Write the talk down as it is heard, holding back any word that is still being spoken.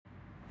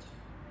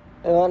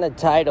I want to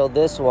title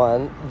this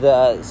one,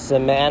 The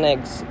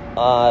Semantics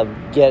of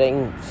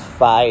Getting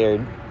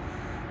Fired,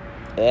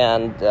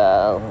 and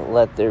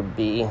let there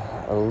be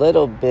a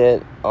little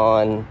bit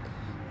on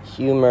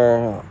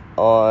humor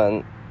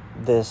on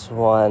this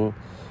one.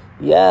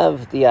 You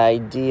have the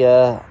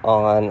idea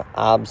on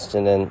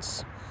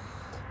obstinance,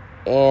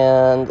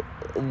 and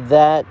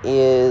that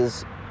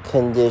is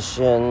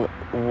condition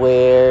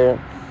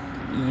where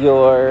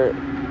you're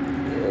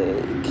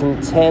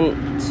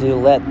content to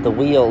let the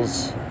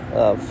wheels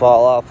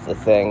fall off the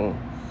thing,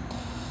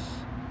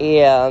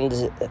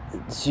 and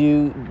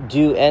to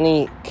do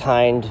any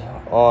kind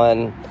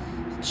on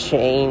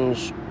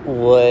change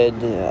would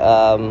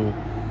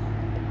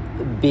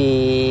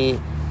be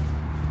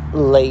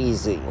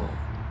lazy.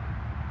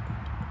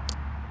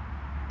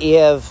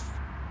 If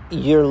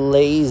you're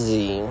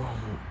lazy,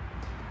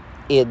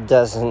 it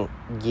doesn't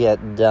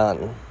get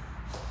done.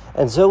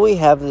 And so we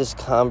have this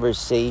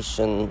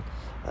conversation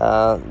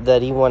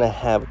that you want to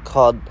have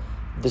called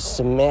the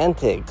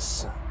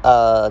semantics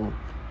of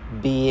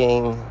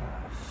being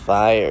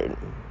fired.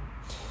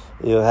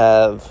 You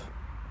have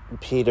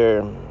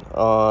Peter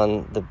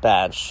on The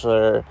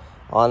Bachelor,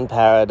 on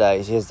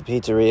Paradise. He has the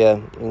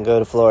pizzeria. You can go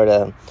to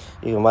Florida.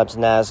 You can watch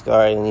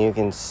NASCAR and you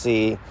can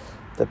see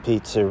the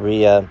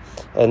pizzeria.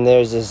 And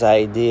there's this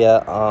idea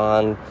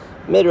on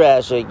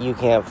Midrash, like, you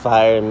can't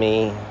fire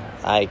me,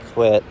 I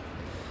quit.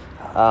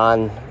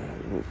 On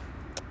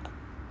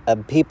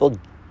people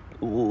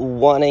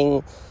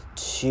wanting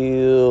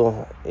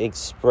to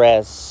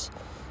express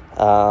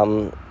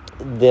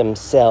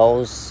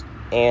themselves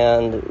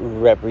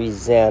and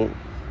represent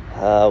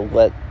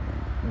what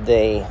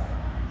they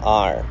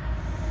are.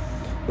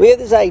 We have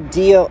this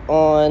idea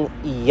on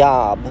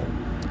Yob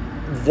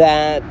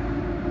that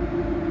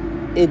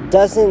it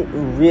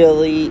doesn't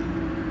really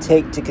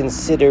take to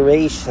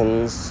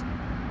considerations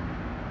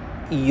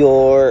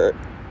your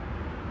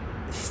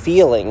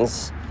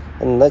feelings,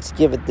 and let's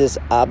give it this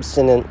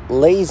obstinate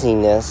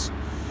laziness,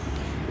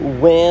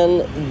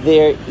 when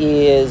there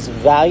is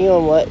value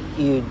in what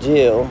you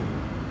do,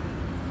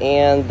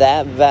 and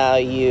that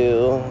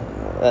value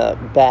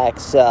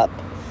backs up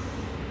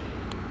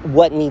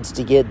what needs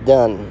to get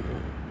done.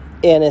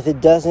 And if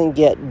it doesn't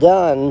get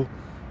done,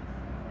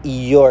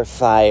 you're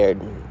fired.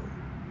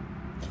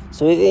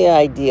 So the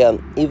idea,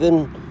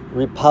 even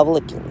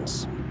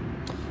Republicans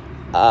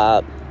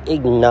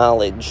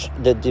acknowledge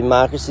that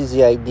democracy is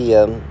the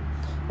idea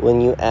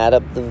when you add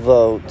up the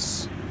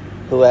votes,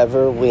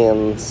 whoever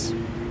wins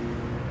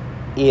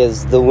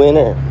is the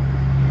winner.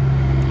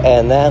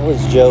 And that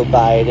was Joe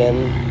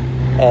Biden,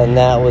 and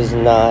that was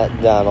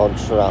not Donald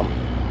Trump.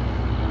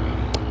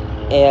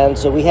 And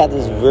so we have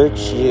this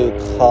virtue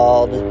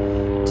called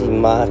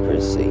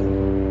democracy.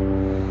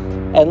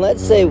 And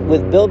let's say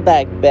with Build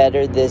Back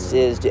Better, this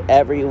is to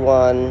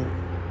everyone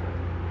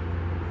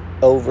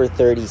over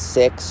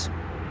 36.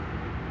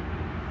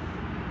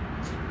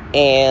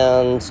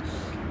 And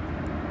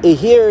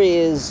here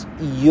is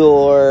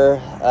your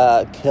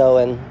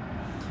Kohen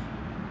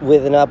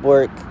with an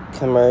Upwork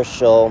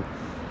commercial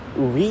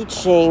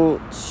reaching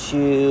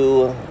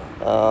to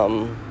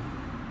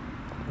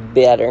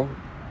better.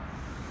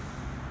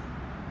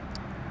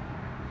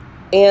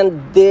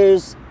 And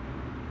there's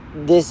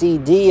this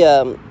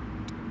idea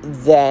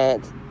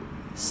that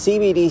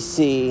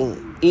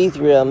CBDC,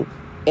 Ethereum,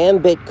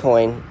 and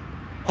Bitcoin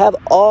have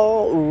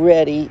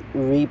already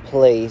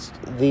replaced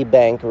the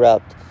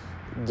bankrupt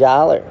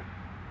dollar.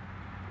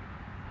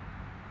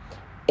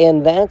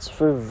 And that's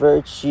for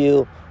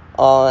virtue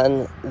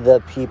on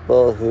the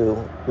people who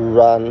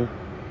run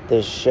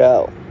the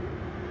show.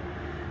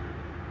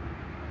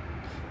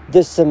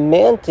 The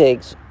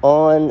semantics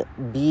on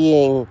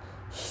being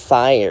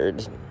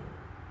fired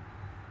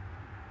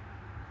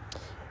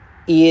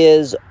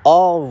is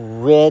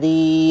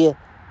already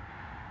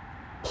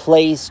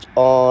placed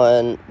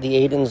on the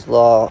Aiden's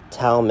Law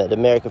Talmud,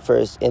 America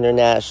First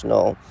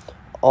International,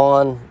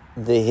 on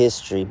the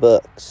history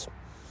books.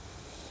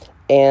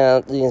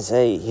 And you can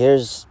say,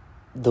 here's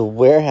the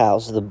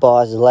warehouse, the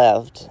boss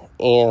left,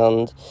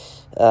 and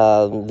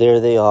there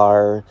they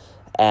are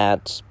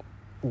at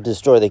the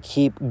store. They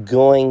keep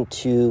going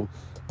to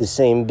the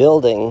same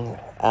building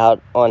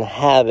out on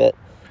habit,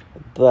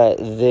 but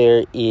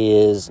there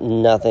is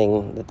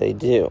nothing that they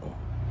do.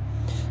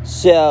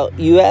 So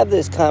you have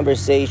this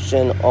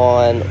conversation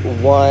on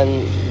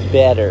one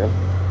better.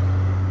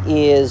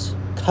 Is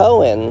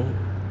Kohen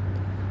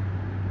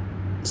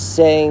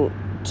saying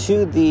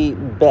to the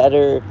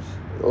better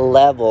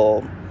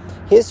level,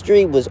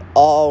 history was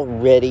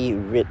already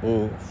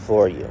written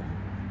for you.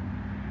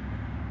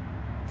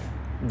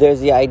 There's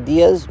the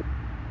ideas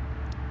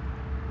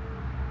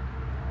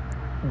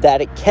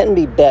that it can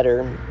be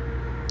better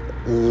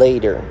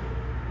later.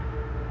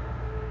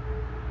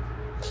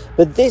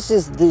 But this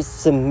is the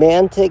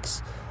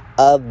semantics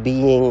of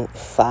being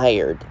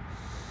fired,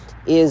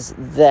 is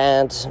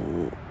that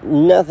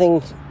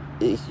nothing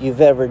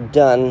you've ever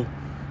done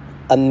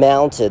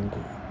amounted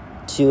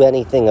to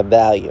anything of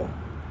value.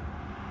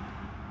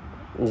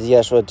 As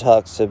Yeshua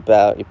talks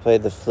about, you play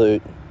the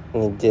flute,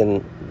 and he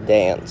didn't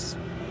dance.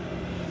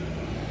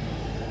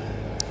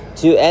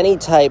 To any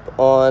type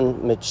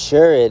on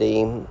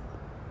maturity,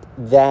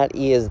 that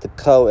is the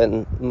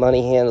Kohen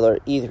money handler,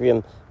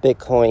 Ethereum,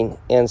 Bitcoin,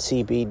 and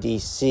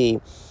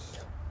CBDC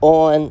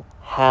on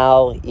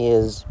how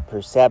is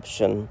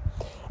perception.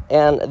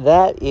 And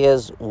that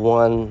is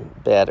one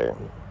better.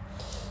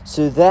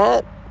 So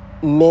that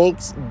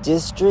makes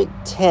District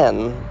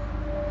 10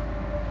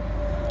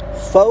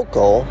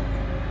 focal,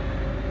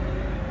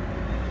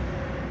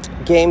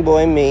 Game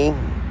Boy Me,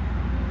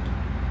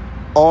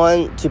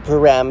 on to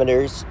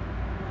parameters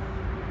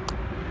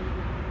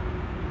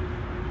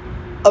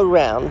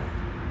around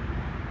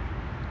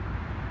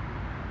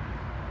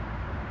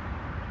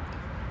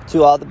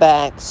to all the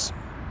backs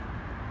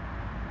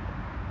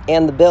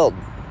and the build.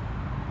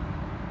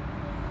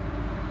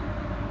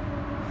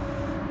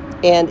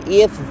 And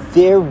if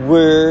there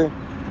were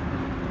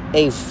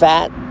a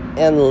fat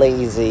and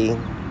lazy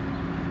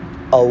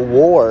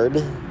award,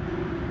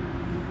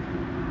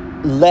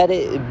 let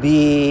it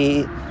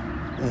be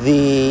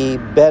the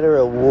better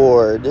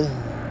award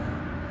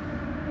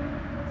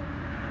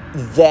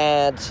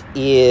that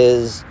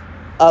is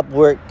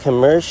Upwork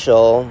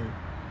commercial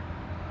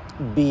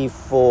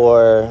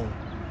before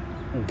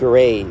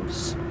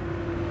Graves.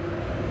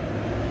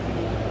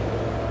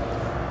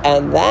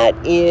 And that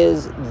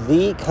is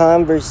the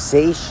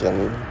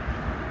conversation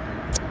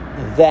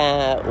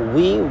that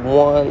we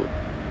want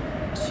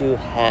to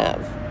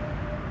have.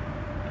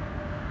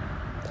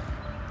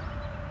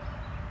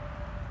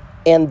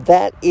 And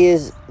that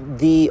is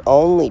the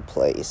only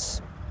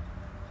place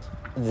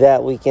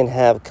that we can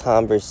have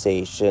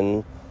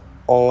conversation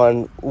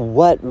on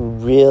what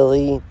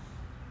really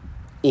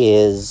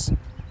is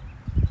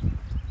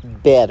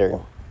better.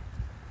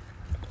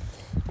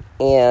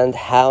 And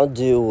how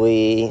do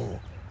we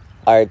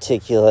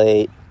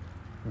articulate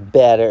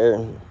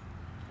better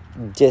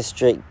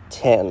District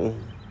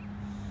 10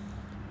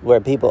 where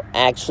people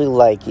actually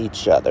like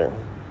each other.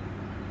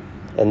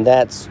 And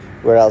that's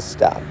where I'll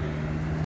stop.